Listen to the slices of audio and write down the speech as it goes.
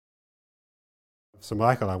Sir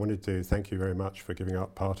Michael, I wanted to thank you very much for giving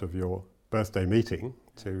up part of your birthday meeting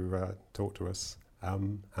to talk to us.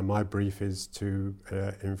 And my brief is to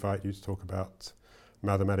invite you to talk about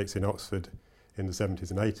mathematics in Oxford in the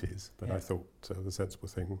 70s and 80s. But I thought the sensible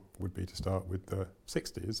thing would be to start with the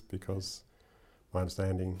 60s, because my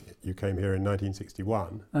understanding you came here in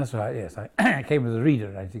 1961. That's right, yes. I came as a reader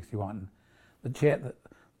in 1961. The chair,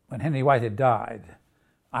 when Henry Whitehead died,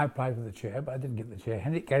 I applied for the chair, but I didn't get the chair.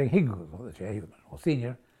 Gary Higgins got the chair. He was more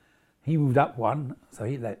senior. He moved up one, so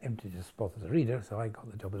he emptied his spot as a reader, so I got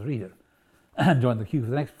the job as a reader and joined the queue for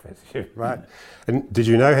the next professorship. Right. And did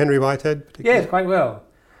you know Henry Whitehead particularly? Yes, quite well.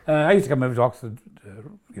 I used to come over to Oxford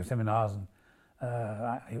to give seminars, and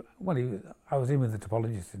I was in with the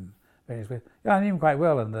topologists in various ways. Yeah, I knew him quite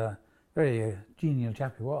well, and very genial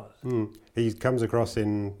chap he was. He comes across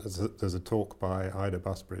there's a talk by Ida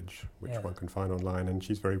Busbridge, which one can find online, and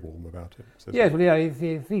she's very warm about it. Yes, well, he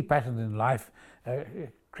had three passions in life: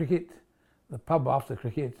 cricket, the pub after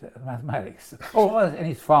cricket, mathematics. And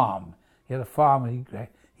his farm. He had a farm, and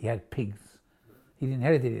he had pigs. He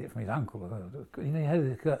inherited it from his uncle. He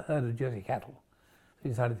inherited a herd of Jersey cattle. So he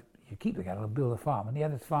decided to keep the cattle and build a farm. And he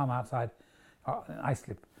had his farm outside an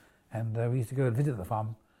Islip. And we used to go and visit the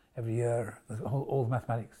farm every year. All the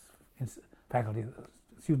mathematics faculty, the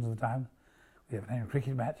students of the time. We have a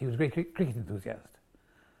cricket match. He was a great cricket enthusiast.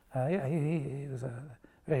 He was a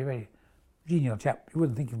very, very genial chap. You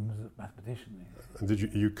wouldn't think of him as a mathematician. And did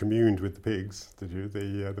you communed with the pigs? Did you,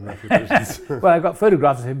 the mathematicians? Well, I've got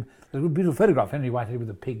photographs of him. There's a beautiful photograph of Henry Whitehead with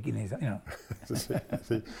a pig in his,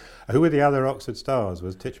 See. Who were the other Oxford stars?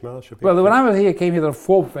 Was Titchmarsh? Well, when I was here, there were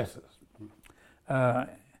four professors. There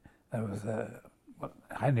was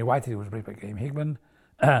Henry Whitehead, who was read by Graham Hickman.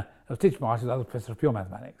 There was Titchmarsh, who was the other professor of pure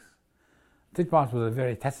mathematics. Titchmarsh was a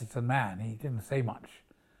very taciturn man. He didn't say much.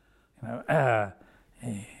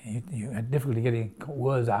 You had difficulty getting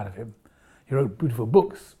words out of him. He wrote beautiful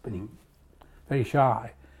books, but he very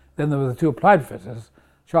shy. Then there were the two applied professors.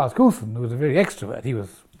 Charles Coulson, who was a very extrovert. He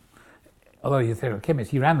was, although he was a theoretical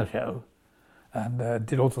chemist, he ran the show and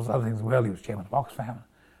did all sorts of other things well. He was chairman of Oxfam.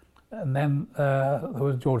 And then there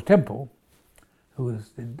was George Temple, who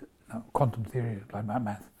did quantum theory, applied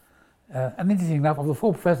math. And interesting enough, of the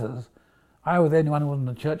four professors, I was the only one who wasn't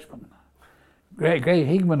a churchman. Graham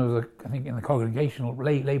Hickman was, I think, in the congregational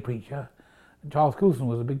lay preacher. And Charles Coulson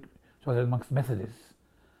was a big amongst the Methodists.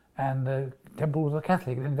 And Temple was a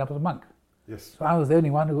Catholic and ended up as a monk. Yes. So I was the only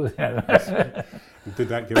one who was. Yes. Did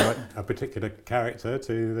that give a particular character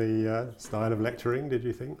to the style of lecturing, did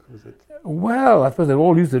you think? Was it? Well, I suppose they were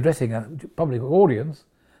all used to addressing a public audience.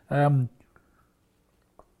 But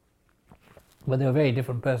they were very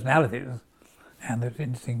different personalities. And there's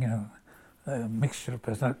interesting, mixture of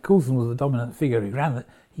personality. Coulson was the dominant figure.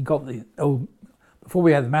 He got the old. Before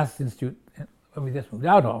we had the Maths Institute, when we just moved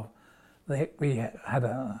out of, we had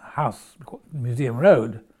a house called Museum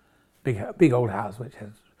Road, big old house which has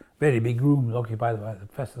very big rooms occupied by the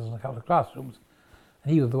professors and a couple of classrooms.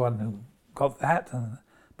 And he was the one who got that. And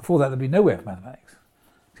before that, there'd be nowhere for mathematics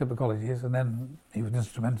except the colleges. And then he was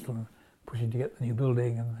instrumental in pushing to get the new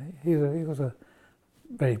building. And he was a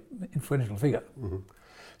very influential figure. Mm-hmm.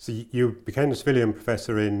 So you became a civilian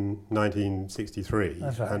professor in 1963.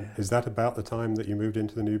 That's right. And is that about the time that you moved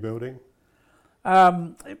into the new building?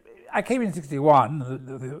 I came in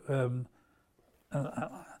 61.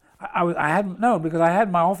 Because I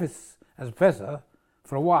had my office as a professor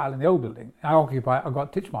for a while in the old building. I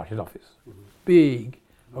got Titchmarsh's office, big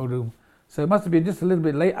old room. So it must have been just a little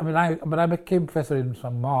bit late. I became professor in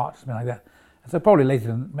some March, something like that. So probably later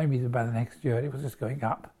than maybe about the next year. It was just going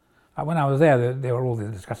up. When I was there were all these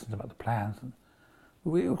discussions about the plans, and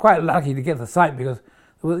we were quite lucky to get the site because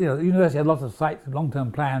the university had lots of sites,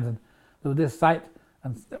 long-term plans, and there was this site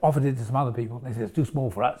and offered it to some other people. They said it's too small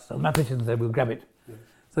for us, so the mathematicians said we'll grab it. Yes.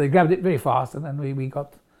 So they grabbed it very fast, and then we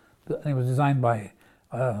got. And it was designed by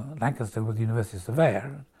Lancaster, was the university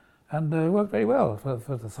surveyor, and worked very well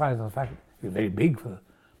for the size of the faculty. It was very big for the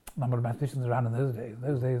number of mathematicians around in those days. In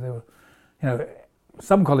those days, there were,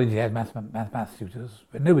 some colleges had math tutors,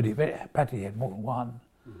 but nobody practically had more than one.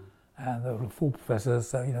 Mm-hmm. And there were 4 professors,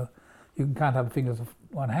 so you can count up the fingers of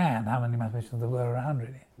one hand how many mathematicians there were around,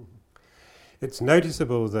 really. Mm-hmm. It's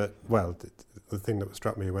noticeable that, the thing that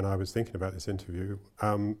struck me when I was thinking about this interview,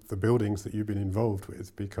 the buildings that you've been involved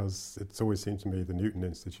with, because it's always seemed to me the Newton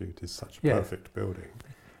Institute is such a perfect building.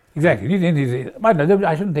 Exactly. Newton Institute,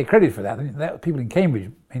 I shouldn't take credit for that. People in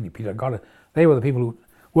Cambridge, mainly Peter Goddard, they were the people who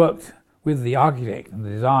worked with the architect and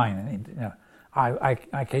the design. And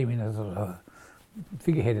I came in as a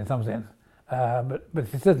figurehead in some sense. But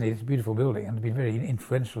certainly it's a beautiful building and it's been very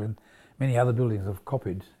influential in many other buildings have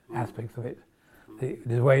copied aspects of it.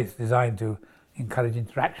 the way it's designed to encourage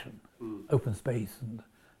interaction, open space and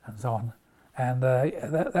so on. And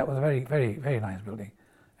that was a very, very, very nice building.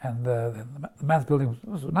 And the maths building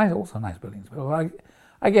was nice, also nice buildings. But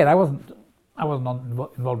again, I wasn't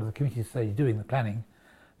involved with the committee stage doing the planning,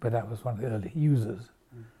 but that was one of the early users.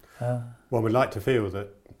 Well, we'd like to feel that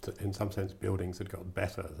in some sense buildings had got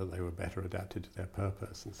better, that they were better adapted to their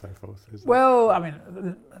purpose and so forth. Well, I mean,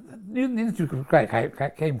 the Newton Institute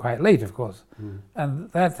came quite late, of course, and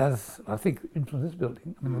that has, I think, influenced this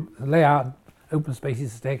building. I mean, the layout, open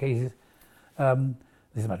spaces, staircases.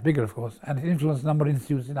 This is much bigger, of course, and it influenced a number of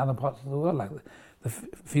institutes in other parts of the world, like the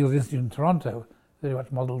Fields Institute in Toronto, very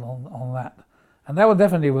much modelled on that. And that one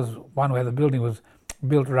definitely was one where the building was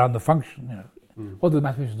built around the function, what do the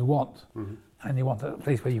mathematicians want? And you want a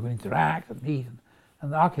place where you can interact and meet.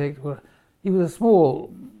 And the architect, he was a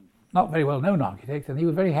small, not very well-known architect, and he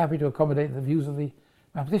was very happy to accommodate the views of the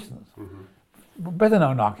mathematicians.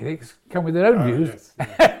 Better-known architects come with their own views.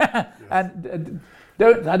 Yes. And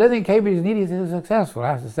I don't think Cambridge is nearly as successful, I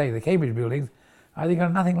have to say. The Cambridge buildings, I think, are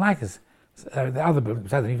nothing like us. The other buildings,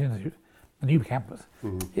 besides the Newton Institute, the new campus,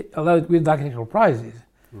 although it wins architectural prizes,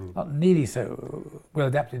 not nearly so well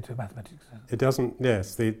adapted to mathematics. It doesn't,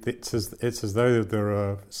 yes. It's as though there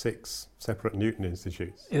are 6 separate Newton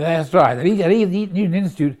Institutes. Yeah, that's right. At each Newton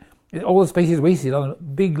Institute, all the space is wasted on a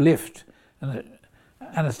big lift, and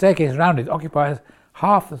a staircase around it occupies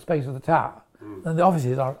half the space of the tower. And the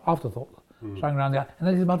offices are afterthought, strung around there, and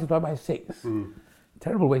then it's multiplied by 6.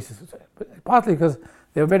 Terrible waste of space. But partly because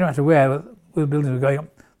they were very much aware that when the buildings were going up,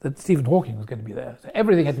 that Stephen Hawking was going to be there. So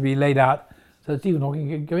everything had to be laid out so that Stephen Hawking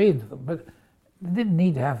could go into them. But they didn't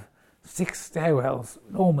need to have 6 stairwells,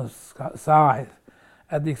 enormous size,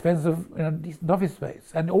 at the expense of decent office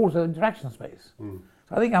space and also interaction space. So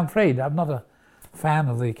I think, I'm afraid, I'm not a fan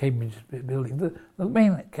of the Cambridge building. The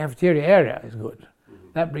main cafeteria area is good.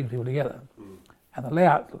 That brings people together. And the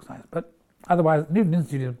layout looks nice. But otherwise, Newton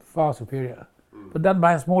Institute is far superior. But done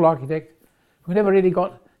by a small architect who never really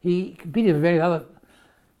he competed for various other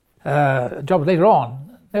jobs later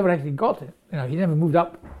on, never actually got it. He never moved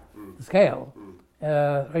up the scale,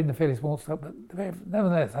 in the fairly small stuff. But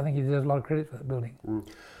nevertheless, I think he deserves a lot of credit for that building.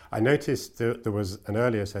 I noticed that there was an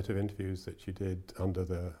earlier set of interviews that you did under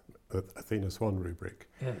the Athena Swan rubric.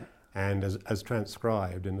 Yeah. And as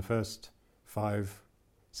transcribed, in the first 5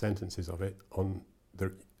 sentences of it,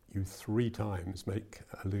 you 3 times make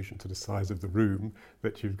allusion to the size of the room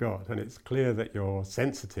that you've got, and it's clear that you're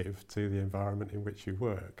sensitive to the environment in which you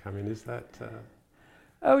work. I mean, is that?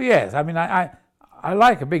 Oh yes, I mean, I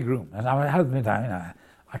like a big room, and I have to admit, I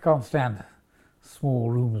can't stand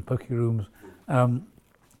small rooms, poky rooms.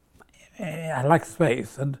 I like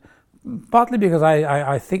space, and partly because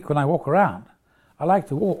I think when I walk around, I like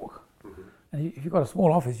to walk. And if you've got a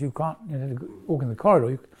small office, you can't walk in the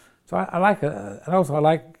corridor. So I like and also I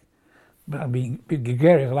like being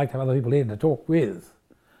gregarious. I like to have other people in to talk with,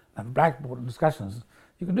 and blackboard and discussions.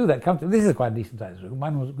 You can do that comfortably. This is quite a decent sized room.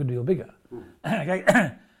 Mine was a good deal bigger.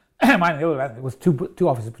 Mine was two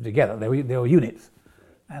offices put together. They were units.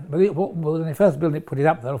 But when they first put it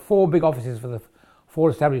up, there were 4 big offices for the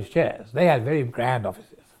 4 established chairs. They had very grand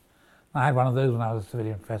offices. I had one of those when I was a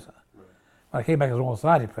civilian professor. When I came back as a Royal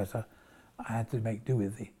Society professor, I had to make do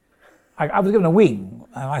with I was given a wing,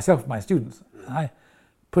 myself and my students. And I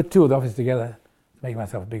put 2 of the offices together to make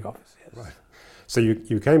myself a big office. Yes. Right. So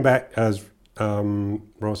you came back as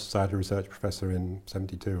Royal Society Research Professor in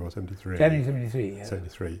 72 or 73? January 73, yeah.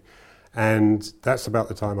 73. And that's about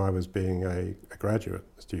the time I was being a graduate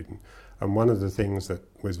student. And one of the things that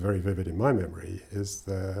was very vivid in my memory is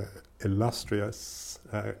the illustrious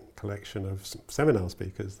collection of seminar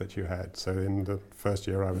speakers that you had. So in the first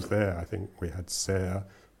year I was there, I think we had Sayre,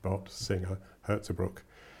 Bott, Singer, Herzebruck.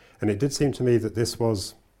 And it did seem to me that this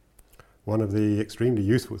was one of the extremely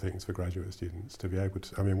useful things for graduate students to be able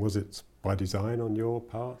to... I mean, was it by design on your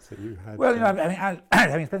part that you had... Well,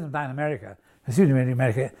 having spent some time in America, a student in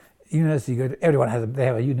America, university, everyone they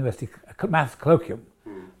have a university maths colloquium,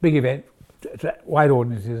 big event, wide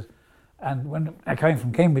audiences. And when I came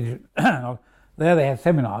from Cambridge, there they had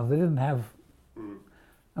seminars. They didn't have...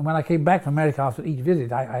 And when I came back from America after each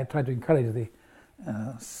visit, I tried to encourage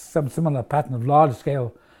some similar pattern of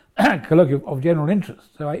large-scale colloquium of general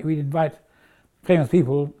interest. So we'd invite famous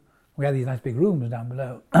people. We had these nice big rooms down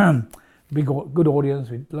below. Good audience.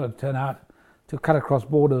 We'd let it turn out to cut across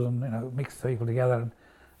borders and mix the people together.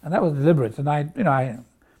 And that was deliberate. And I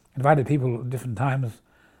invited people at different times.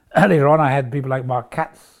 Later on, I had people like Mark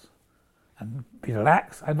Katz and Peter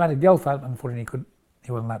Lax. I invited Gelfand, unfortunately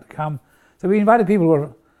he wasn't allowed to come. So we invited people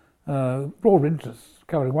who were broad interests,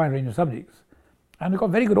 covering a wide range of subjects. And we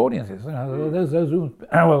got very good audiences. Those rooms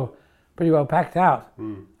were pretty well packed out.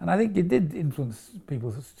 And I think it did influence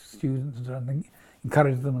people, students, and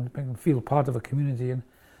encourage them and make them feel part of a community. And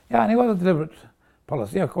it was a deliberate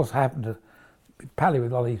policy. Of course, I happened to be pally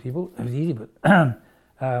with a lot of these people. It was easy, but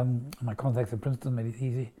my contacts at Princeton made it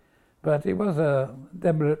easy. But it was a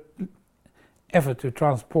deliberate effort to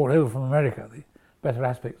transport over from America the better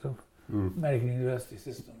aspects of American university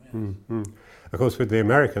system. Yes. Of course, with the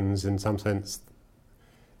Americans, in some sense,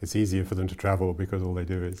 it's easier for them to travel because all they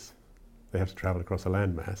do is they have to travel across a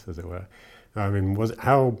landmass, as it were. I mean,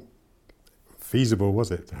 how feasible was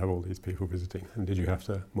it to have all these people visiting? And did you have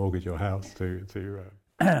to mortgage your house to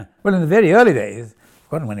Well, in the very early days,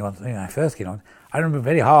 when I first came on, I remember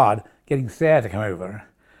very hard getting Sir to come over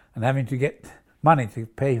and having to get money to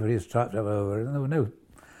pay for his trip over. And there were no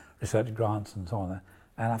research grants and so on.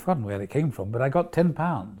 And I've forgotten where they came from, but I got £10,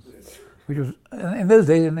 which was, in those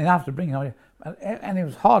days, enough to bring somebody. And it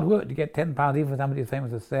was hard work to get £10 even for somebody as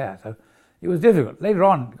famous as Sir. So it was difficult. Later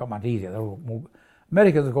on, it got much easier. There were more,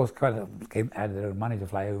 Americans, of course, added their own money to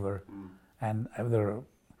fly over, and the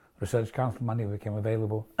research council money became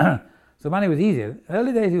available. So money was easier.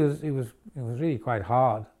 Early days, it was really quite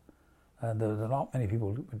hard, and there were not many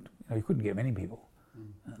people. You couldn't get many people.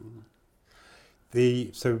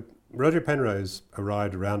 So Roger Penrose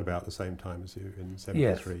arrived around about the same time as you in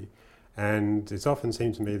 '73. Yes. And it's often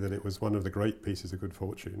seemed to me that it was one of the great pieces of good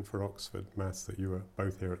fortune for Oxford Maths that you were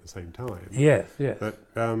both here at the same time. Yes. But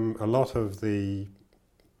a lot of the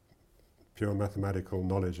pure mathematical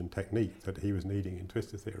knowledge and technique that he was needing in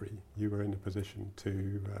twistor theory, you were in a position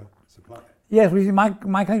to supply. Yes, my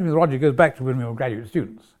connection with Roger goes back to when we were graduate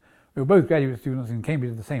students. We were both graduate students in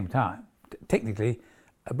Cambridge at the same time. Technically,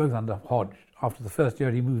 both under Hodge. After the first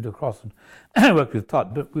year, he moved across and worked with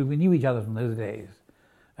Tod, but we knew each other from those days.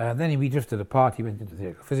 Then we drifted apart. He went into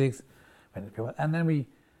theoretical physics, and then we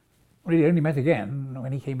really only met again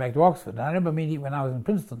when he came back to Oxford. And I remember meeting when I was in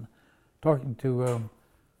Princeton, talking to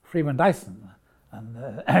Freeman Dyson,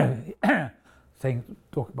 and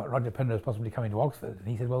talking about Roger Penrose possibly coming to Oxford. And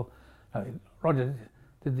he said, "Well, Roger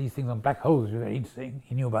did these things on black holes, which were very interesting.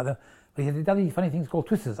 He knew about them. But he said, he does these funny things called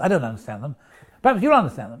twistors. I don't understand them. Perhaps you'll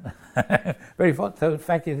understand them." Very fun. So in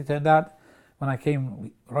fact, as it turned out, when I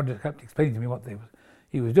came, Roger kept explaining to me what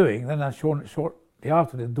he was doing. Then shortly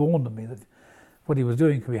after, it dawned on me that what he was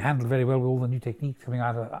doing could be handled very well with all the new techniques coming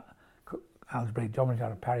out of algebraic geometry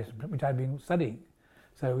out of Paris, which I'd been studying.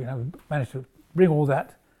 So we managed to bring all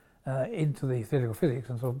that into the theoretical physics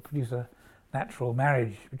and sort of produce a natural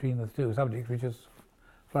marriage between the two subjects, which has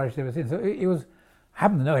flourished ever since. So it was, I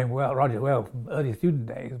happened to know him Roger well from early student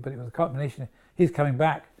days, but it was a combination of his coming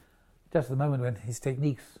back just at the moment when his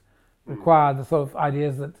techniques required the sort of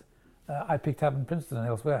ideas that I picked up in Princeton and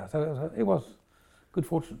elsewhere. So it was good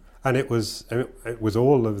fortune. And it was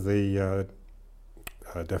all of the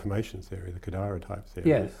deformation theory, the Kadara type theory.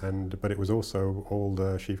 Yes. But it was also all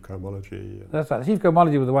the sheaf cohomology. That's right. The sheaf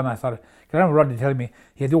cohomology was the one I started. I remember Roger telling me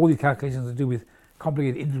he had all these calculations to do with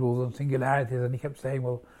complicated integrals and singularities, and he kept saying,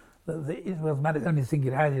 "Well, the integrals matter, it's only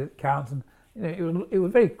singularity that counts." And it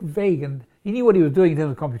was very vague, and he knew what he was doing in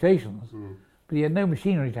terms of computations, but he had no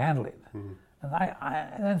machinery to handle it. And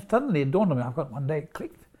and then suddenly it dawned on me. I've got one day it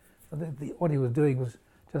clicked. What he was doing was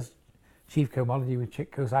just sheaf cohomology with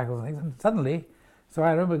check co-cycles and things. And suddenly, so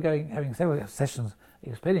I remember having several sessions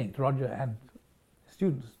explaining to Roger and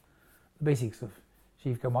students the basics of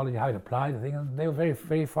sheaf cohomology, how it applied the thing, and they were very,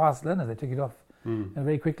 very fast learners. They took it off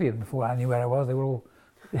very quickly, and before I knew where I was, they were all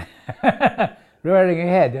roaring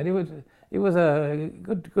ahead. And it was a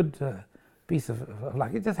good piece of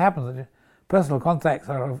luck. It just happens that personal contacts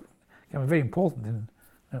are very important in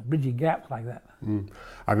bridging gaps like that.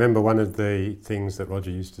 I remember one of the things that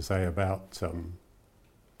Roger used to say about,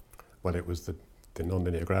 it was the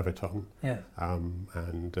nonlinear graviton, yes.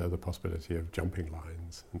 And the possibility of jumping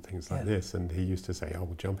lines and things like this. And he used to say, "Oh,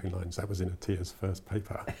 well, jumping lines, that was in Atiyah's first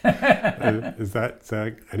paper." Is that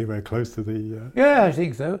anywhere close to the... Yeah, I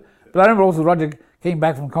think so. But I remember also Roger came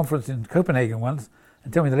back from a conference in Copenhagen once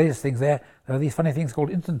and told me the latest things there. There are these funny things called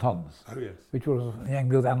instantons, which was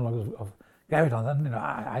Yang-Mills analogues of gravitons. And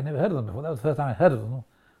I never heard of them before. That was the first time I heard of them.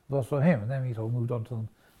 It was from him, and then we sort of moved on to them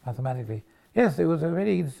mathematically. Yes, it was a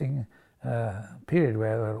very interesting period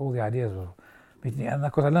where all the ideas were meeting. And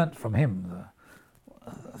of course I learnt from him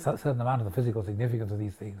a certain amount of the physical significance of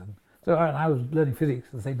these things. And so I was learning physics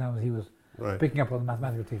at the same time as he was picking up on the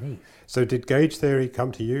mathematical techniques. So did gauge theory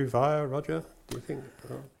come to you via Roger, do you think?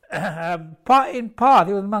 In part,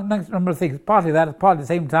 it was a number of things. Partly that, partly at the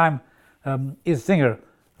same time, is Singer,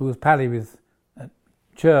 who was pally with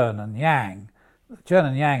Chern and Yang. Chern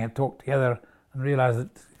and Yang had talked together and realised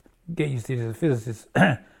that gauge theories of physicists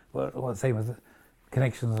were the same as the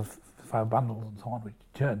connections of 5 bundles and so on, which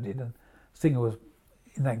Chern did. And Singer was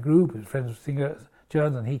in that group, his friends with Singer,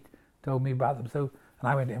 Chern, and he told me about them. So, and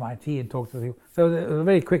I went to MIT and talked to the people. So it was a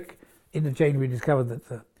very quick interchange. We discovered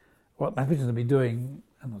that what mathematicians had been doing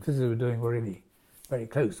and what physicists were doing were really very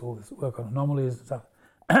close, all this work on anomalies and stuff.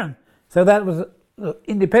 So that was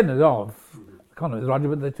independent of economics, Roger,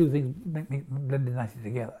 but the two things blended nicely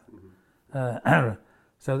together.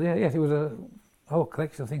 So yes, it was a whole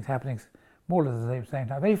collection of things happening more or less at the same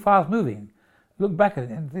time, very fast moving. Look back at it,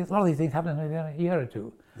 and a lot of these things happened in a year or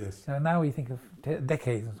two. Yes. So now we think of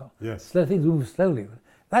decades and so on. Yes. So things move slowly. But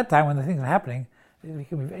at that time, when the things are happening, it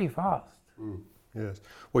can be very fast. Yes.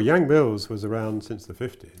 Well, Yang Mills was around since the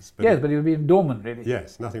 50s. But it had been dormant, really.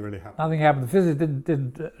 Yes, nothing really happened. Nothing happened. The physicists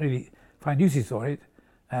didn't really find uses for it.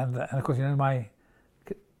 And of course, one of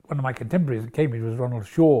my contemporaries at Cambridge was Ronald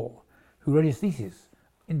Shaw, who wrote his thesis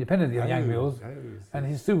independently of Yang Mills. And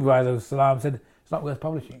his supervisor, Salam, said, it's not worth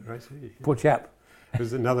publishing. I see. Poor chap. It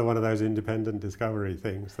was another one of those independent discovery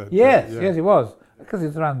things. That, yes, it was. Because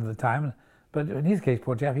it's around the time. But in his case,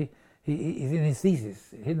 poor chap, he's in his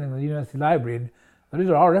thesis, hidden in the university library. And these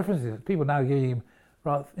are all references. People now giving him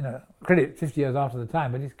rather, credit 50 years after the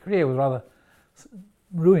time, but his career was rather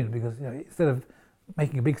ruined because instead of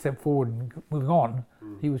making a big step forward and moving on,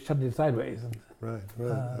 he was shoved it sideways. And, right.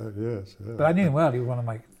 Yes. But I knew him well. He was one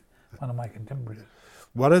of my contemporaries.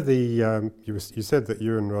 One of the you said that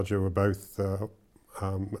you and Roger were both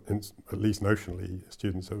at least notionally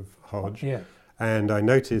students of Hodge. Yeah. And I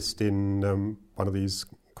noticed in one of these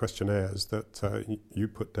questionnaires that you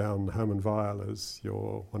put down Hermann Weyl as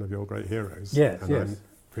one of your great heroes. Yes. I'm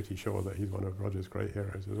pretty sure that he's one of Roger's great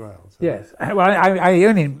heroes as well. So. Yes. Well, I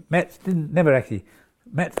only never actually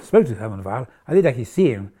spoke to Hermann Weyl. I did actually see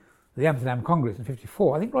him at the Amsterdam Congress in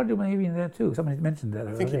 '54. I think Roger may have been there too. Somebody mentioned that.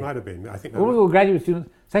 I think he might have been. I think all were graduate students,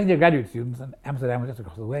 second-year graduate students, and Amsterdam was just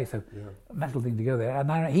across the way, so a natural thing to go there.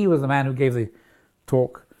 And he was the man who gave the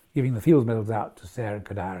talk, giving the Fields Medals out to Sayre and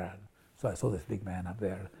Kodara. So I saw this big man up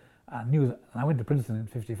there. And I went to Princeton in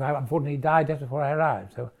 '55. Unfortunately, he died just before I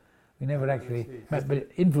arrived, so we never actually met. But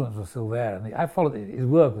influence was still there, and I followed it. His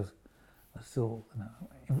work was still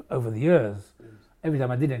over the years. Yes. Every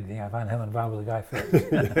time I did anything, I found Hermann Weyl was the guy first.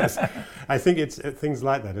 Yes, I think it's things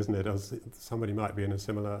like that, isn't it? As somebody might be in a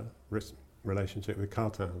similar relationship with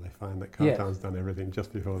Cartan. They find that Cartan's done everything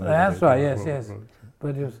just before they. That's right. Yes.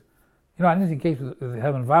 But it was, I didn't think with the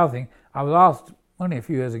Hermann Weyl thing. I was asked only a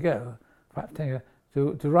few years ago, 10 years,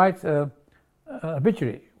 to write an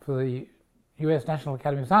obituary for the U.S. National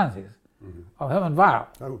Academy of Sciences of Hermann Weyl.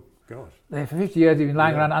 Oh gosh! For 50 years, he'd been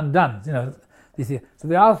lying around undone. This year. So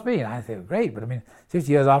they asked me, and I said, great, but 50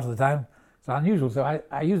 years after the time, it's unusual. So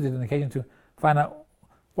I used it as an occasion to find out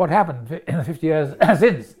what happened in the 50 years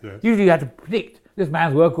since. Yes. Usually you had to predict this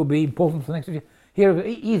man's work will be important for the next 50 years. Here it was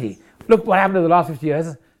easy. Look what happened over the last 50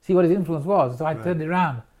 years, see what his influence was. So I turned it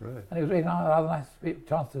around. Right. And it was really a rather nice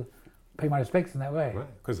chance to pay my respects in that way. Right,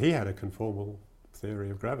 because he had a conformal theory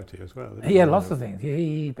of gravity as well. He had lots of things.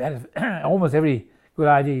 He had almost every good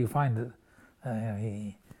idea you find that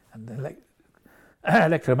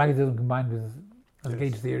electromagnetism combined with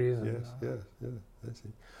gauge theories. Yes. I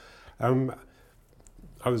see.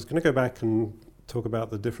 I was going to go back and talk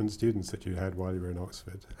about the different students that you had while you were in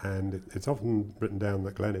Oxford, and it's often written down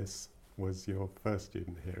that Glenys was your first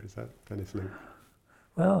student here. Is that Glenys Luke?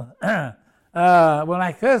 Well, when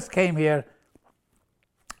I first came here,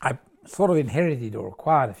 I sort of inherited or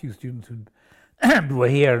acquired a few students who were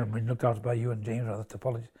here and been looked after by you and James, other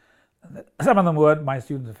topologists. Some of them weren't my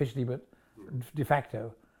students officially, but de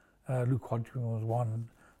facto. Luke Hodgkin was one,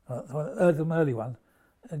 some early ones.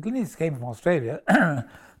 Glenys came from Australia.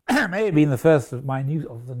 May have been the first of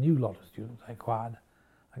the new lot of students I acquired.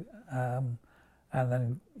 And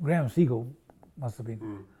then Graham Siegel must have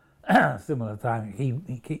been similar time. He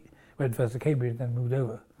went first to Cambridge and then moved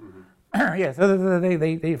over. So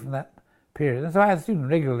they from that period. And so I had students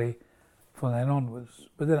regularly from then onwards.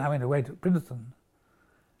 But then I went away to Princeton.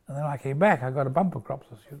 And then when I came back, I got a bumper crop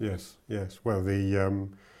of students. Yes. Well,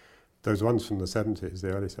 those ones from the 70s, the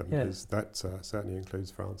early 70s, that certainly includes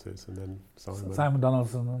Francis and then Simon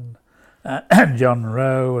Donaldson and John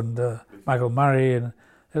Rowe and Michael Murray, and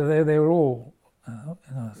they were all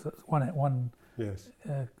one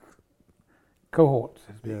cohort.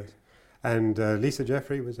 Yes, and Lisa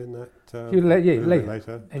Jeffrey was in that.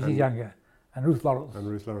 Later. She's younger, and Ruth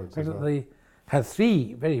Lawrence. They had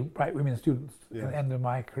 3 very bright women students at the end of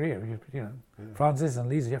my career. Francis and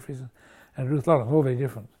Lisa Jeffries and Ruth Lawrence, all very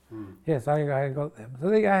different. Yes, I got them.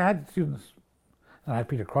 So I had students, and I had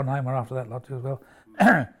Peter Kronheimer after that lot too as well.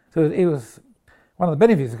 So it was one of the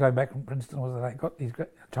benefits of coming back from Princeton was that I got a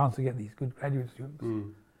chance to get these good graduate students.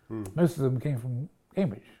 Most of them came from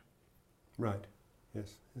Cambridge. Right.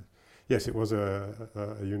 Yes. Yes, it was a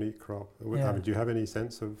unique crop. Yeah. I mean, do you have any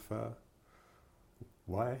sense of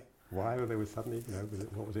why? Why were they suddenly?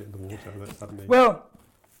 What was it in the water that suddenly? Well,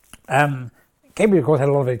 Cambridge, of course, had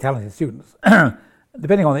a lot of very talented students.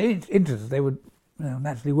 Depending on their interests, they would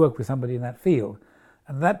naturally work with somebody in that field.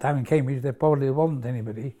 And at that time in Cambridge, there probably wasn't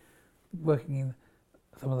anybody working in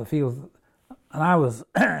some of the fields. And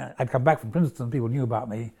I'd come back from Princeton, people knew about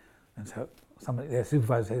me, and so their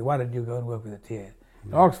supervisor said, "Why don't you go and work with Atiyah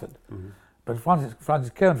in Oxford?" But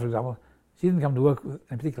Frances Kern, for example, she didn't come to work with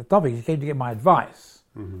a particular topic, she came to get my advice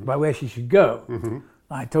about where she should go.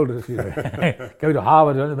 I told her to go to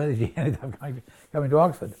Harvard, but she ended up coming to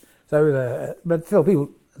Oxford. So, but still,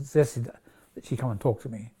 people suggested that she come and talk to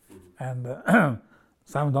me. And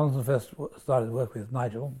Simon Donaldson first started to work with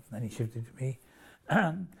Nigel, then he shifted to me.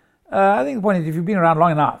 I think the point is, if you've been around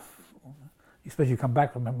long enough, especially you come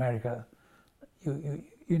back from America, you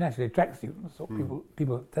naturally attract students, or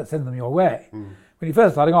people that send them your way. When you're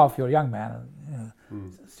first starting off, you're a young man,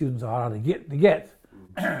 and students are hard to get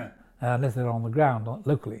unless they're on the ground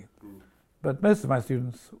locally. But most of my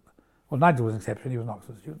students, well, Nigel was an exception; he was an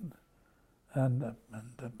Oxford student, and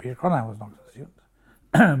Peter Cronheim was an Oxford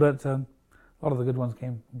student. But a lot of the good ones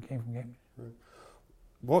came from Cambridge. Right.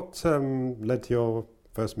 What led to your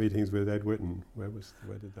first meetings with Ed Witten? Where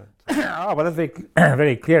did that? Well, that's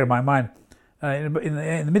very clear in my mind. In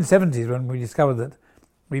the mid-70s, when we discovered that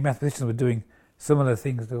we mathematicians were doing similar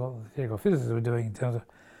things to what the theoretical physicists were doing in terms of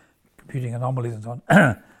computing anomalies and so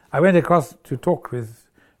on, I went across to talk with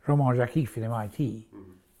Romain Jacquif in MIT,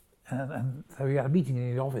 and so we had a meeting in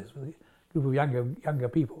his office with a group of younger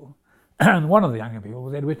people, and one of the younger people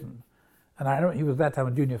was Ed Witten, and I remember he was at that time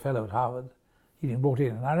a junior fellow at Harvard. He'd been brought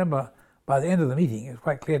in, and I remember by the end of the meeting, it was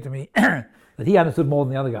quite clear to me that he understood more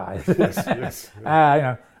than the other guys. Yes.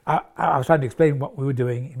 I was trying to explain what we were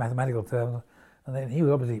doing in mathematical terms, and then he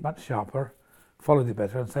was obviously much sharper, followed it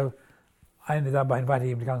better, and so I ended up by inviting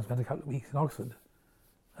him to come and spend a couple of weeks in Oxford.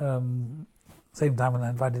 Same time when I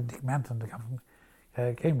invited Dick Manton to come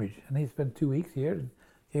from Cambridge, and he spent 2 weeks here and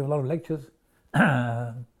gave a lot of lectures.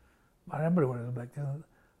 I remember what it was like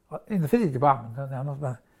in the physics department,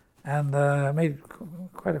 and made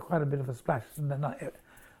quite a bit of a splash. And then I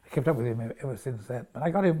kept up with him ever since that. But I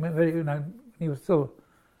got him he was still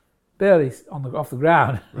barely off the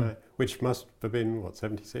ground. Right, which must have been,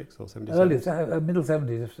 76 or 77? Early, middle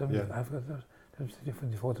 70s, Yeah.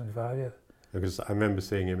 74, 25, yeah. Because I remember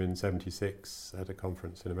seeing him in 76 at a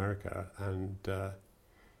conference in America, and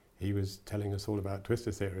he was telling us all about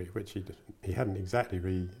twistor theory, which he hadn't exactly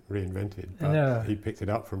reinvented, but he picked it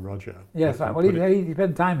up from Roger. Yes, right. Well, he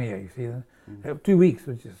spent time here, you see. 2 weeks,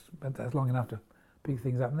 which is that's long enough to pick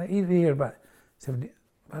things up. And he's here about 70.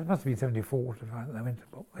 It must have been 74 that I went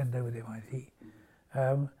over to MIT.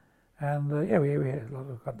 We had a lot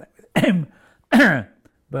of contact with him.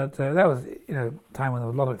 But that was a time when there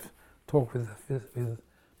was a lot of talk with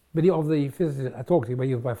many of the physicists I talked to. But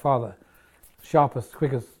he was by far the sharpest,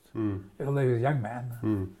 quickest. Although he was a young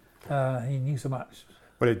man, he knew so much.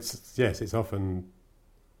 But it's often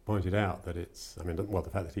pointed out that the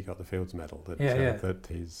fact that he got the Fields Medal, that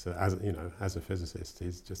he's as a physicist,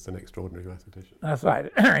 he's just an extraordinary mathematician. That's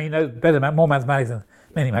right. He knows more mathematics than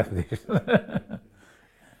many mathematicians.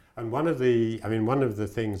 And one of the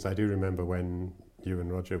things I do remember when you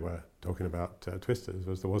and Roger were talking about twistors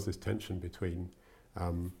was there was this tension between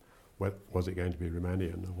was it going to be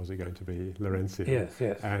Riemannian or was it going to be Lorentzian? Yes.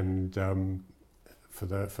 And for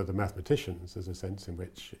the mathematicians, there's a sense in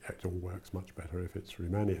which it all works much better if it's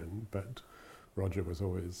Riemannian, but Roger was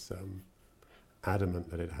always adamant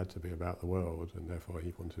that it had to be about the world, and therefore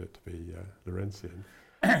he wanted it to be Lorentzian.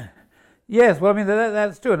 Yes, well, I mean,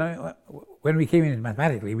 that's true. And when we came in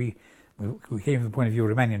mathematically, we came from the point of view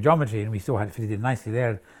of Riemannian geometry, and we still had to fit it in nicely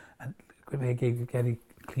there, and we gave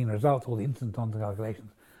clean results, all the instanton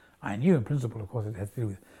calculations. I knew in principle, of course, it had to do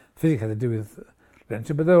with physics, had to do with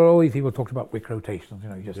Lorentzian, but there were all these people who talked about Wick rotations,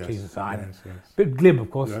 you just change the sign. Yes. A bit glib,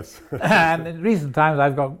 of course. Yes. And in recent times,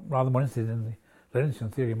 I've got rather more interested in the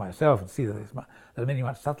Lorentzian theory myself and see that there are many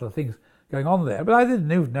much subtler things going on there. But I didn't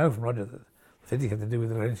know from Roger that physics had to do with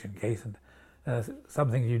the Lorentzian case, and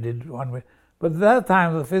some things you did one way. But at that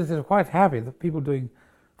time, the physicists were quite happy, the people doing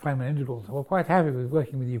Feynman integrals were quite happy with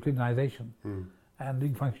working with Euclideanization and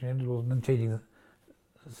doing function integrals and then changing the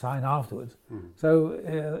sign afterwards. So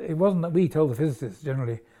it wasn't that we told the physicists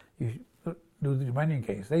generally you should do the Riemannian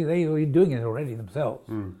case. They were doing it already themselves,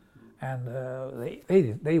 and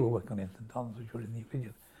they were working on instantons, which were in the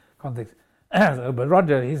Euclidean context. But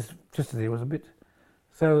Roger, his twistor theory was a bit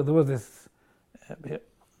So there was this,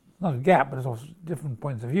 not a gap, but sort of different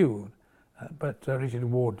points of view. But Richard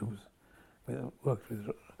Ward, who worked with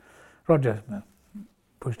Roger,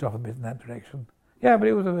 pushed off a bit in that direction. Yeah, but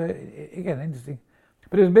it was, again, interesting.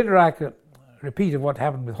 But it was a bit like a repeat of what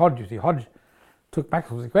happened with Hodge. You see, Hodge took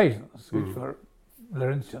Maxwell's equations, which were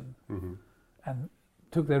Lorentzian, and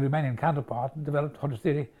took their Riemannian counterpart and developed Hodge's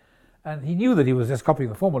theory. And he knew that he was just copying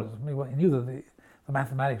the formalism. He knew that the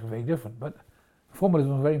mathematics was very different, but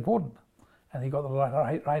formalism was very important, and he got the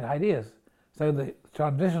right ideas. So the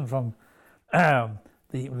transition from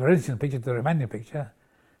the Lorentzian picture to the Riemannian picture,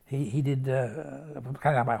 he did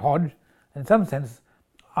carried out by Hodge. And in some sense,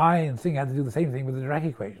 I and Singh had to do the same thing with the Dirac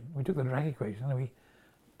equation. We took the Dirac equation and we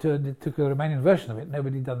took a Riemannian version of it.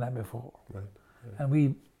 Nobody had done that before, right. And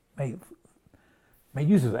we made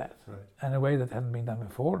use of that in a way that hadn't been done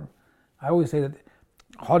before. I always say that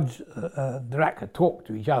Hodge and Dirac had talked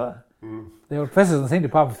to each other. They were professors in the same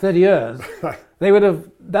department for 30 years. They would have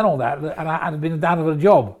done all that, and I'd have been down of a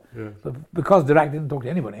job. Yes. But because Dirac didn't talk to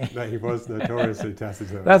anybody. No, he was notoriously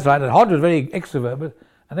taciturn. That's right, and Hodge was very extrovert,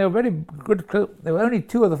 and they were very good. There were only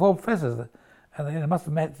 2 of the 4 professors, and they must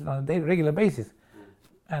have met on a regular basis.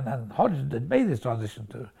 And Hodge had made this transition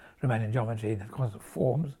to Riemannian geometry and constant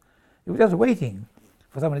forms. It was just waiting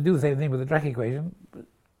for someone to do the same thing with the Dirac equation, but it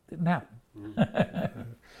didn't happen.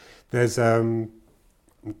 There's,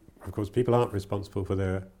 of course, people aren't responsible for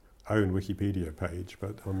their own Wikipedia page,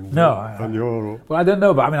 but on your... Well, I don't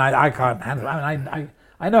know, but I can't handle it.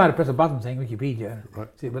 I know how to press a button saying Wikipedia, right.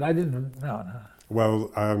 See, but I didn't, no.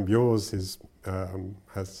 Well, yours has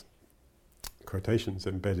quotations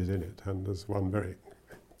embedded in it, and there's one very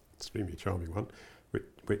extremely charming one,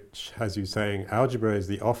 which has you saying, algebra is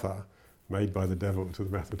the offer made by the devil to the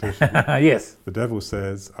mathematician. Yes. The devil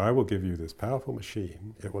says, I will give you this powerful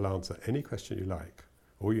machine. It will answer any question you like.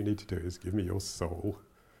 All you need to do is give me your soul,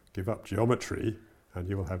 give up geometry, and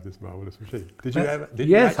you will have this marvellous machine. Did you ever?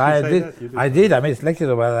 Yes, I did. I did. I made lectures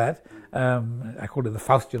about that. I called it the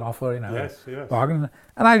Faustian offer, Yes. Bargain.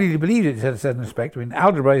 And I really believed it in a certain respect.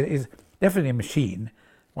 Algebra is definitely a machine.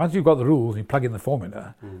 Once you've got the rules, you plug in the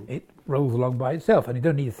formula, it rolls along by itself, and you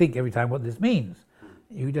don't need to think every time what this means.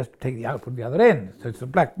 You just take the output at the other end. So it's a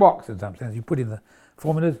black box in some sense. You put in the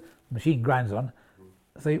formulas, the machine grinds on.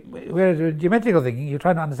 So whereas with geometrical thinking, you're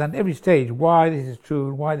trying to understand every stage why this is true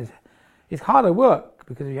and why this. It's harder work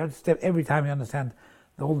because you have to step every time you understand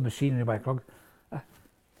all the machinery by clock.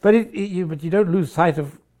 But you don't lose sight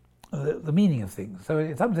of the meaning of things. So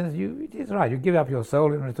in some sense, it's right. You give up your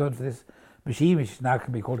soul in return for this machine, which now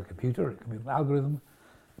can be called a computer, it can be an algorithm.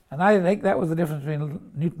 And I think that was the difference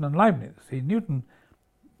between Newton and Leibniz. See, Newton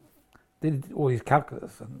did all these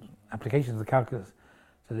calculus and applications of the calculus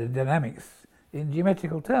to the dynamics in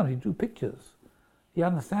geometrical terms. You drew pictures. You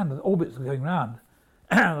understand that orbits are going round.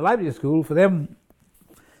 The Leibniz school, for them,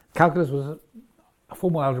 calculus was a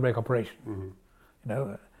formal algebraic operation. And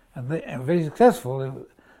they were very successful.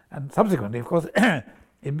 And subsequently, of course,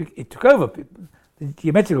 it took over. The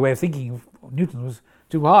geometrical way of thinking of Newton was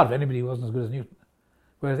too hard for anybody who wasn't as good as Newton.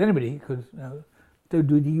 Whereas anybody could do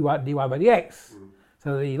dy by dx.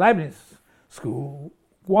 So the Leibniz school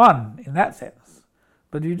won in that sense.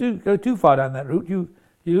 But if you do go too far down that route, you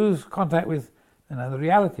lose contact with the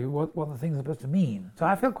reality of what the things are supposed to mean. So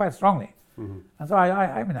I feel quite strongly. And so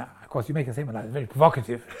I mean, of course, you make a statement like it's very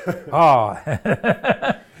provocative.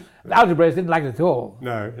 The algebraists didn't like it at all.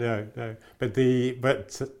 No. But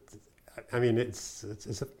I mean,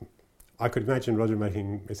 I could imagine Roger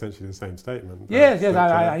making essentially the same statement. Yes.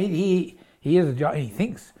 He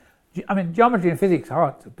thinks. I mean, geometry and physics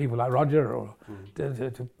are to people like Roger or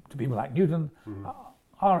to people like Newton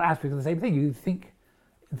are aspects of the same thing. You think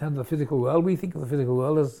in terms of the physical world. We think of the physical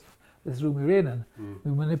world as this room we're in, and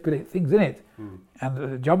we manipulate things in it.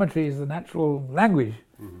 And geometry is the natural language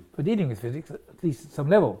for dealing with physics, at least at some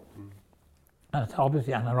level. And it's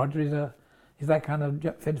obviously, Anna Roger is that kind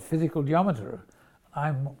of physical geometer.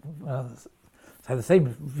 I'm have the same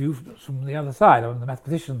view from the other side. I'm the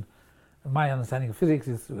mathematician. And my understanding of physics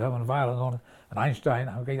is Hermann Weyl and Einstein.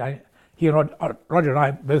 He and Roger and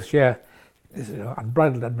I both share this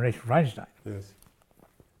unbridled admiration for Einstein. Yes.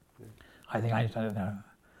 I think Einstein.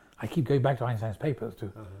 I keep going back to Einstein's papers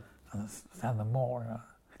to understand them more. And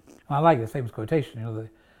I like this famous quotation.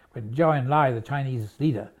 When Zhou Enlai, the Chinese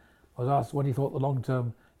leader, was asked what he thought the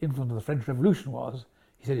long-term influence of the French Revolution was,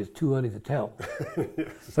 he said it's too early to tell. Yes.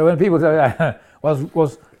 So when people say,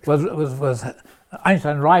 was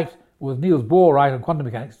Einstein right? Was Niels Bohr right on quantum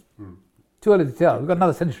mechanics? Too early to tell. We've got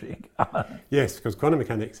another century. Yes, because quantum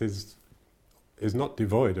mechanics is not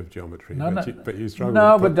devoid of geometry, but you struggle.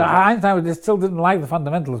 No, but Einstein still didn't like the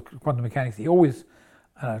fundamentals of quantum mechanics. He always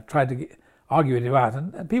tried to argue it out.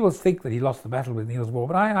 And people think that he lost the battle with Niels Bohr,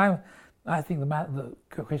 but I think the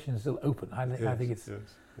question is still open. I think it's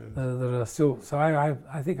there are still. So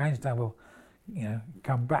I think Einstein will,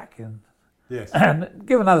 come back and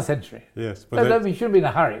give another century. Yes, but we shouldn't be in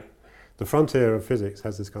a hurry. The frontier of physics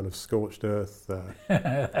has this kind of scorched earth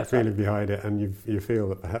feeling behind it, and you feel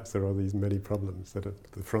that perhaps there are these many problems that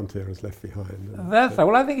the frontier is left behind. That's right.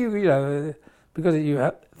 Well, I think because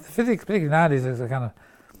physics, particularly nowadays, is a kind of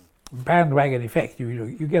bandwagon effect.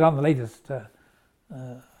 You get on the latest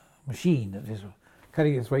machine that is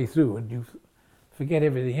cutting its way through, and you forget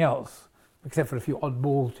everything else, except for a few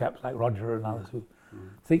oddball chaps like Roger and others who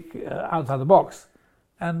think outside the box,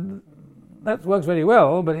 and that works very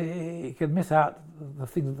well, but it can miss out the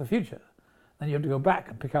things of the future. Then you have to go back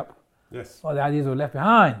and pick up all the ideas that were left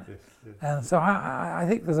behind. Yes. And so I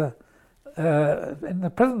think there's in the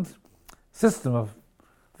present system of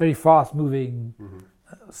very fast-moving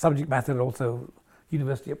subject matter, also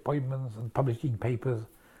university appointments and publishing papers,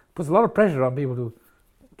 puts a lot of pressure on people to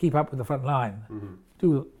keep up with the front line,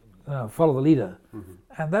 to follow the leader.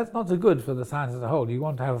 And that's not so good for the science as a whole. You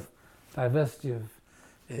want to have diversity of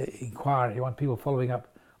inquiry. You want people following up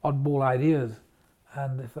oddball ideas,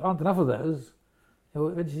 and if there aren't enough of those,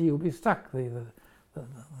 eventually you'll be stuck.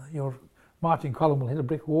 Your marching column will hit a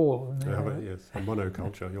brick wall. A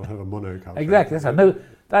monoculture. You'll have a monoculture. Exactly. That's no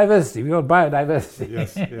diversity. We want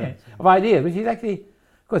biodiversity of ideas, which is actually,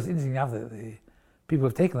 of course, interesting enough that the people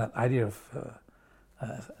have taken that idea of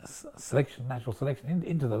selection, natural selection,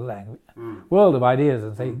 into the world of ideas,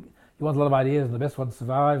 and say you want a lot of ideas, and the best ones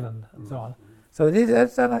survive, and so on. So I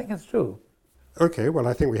think it's true. Okay, well,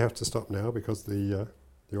 I think we have to stop now because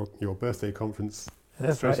your birthday conference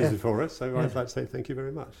stretches before us. So I'd like to say thank you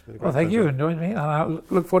very much. Well, thank you for joining me, and I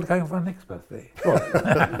look forward to coming for our next birthday.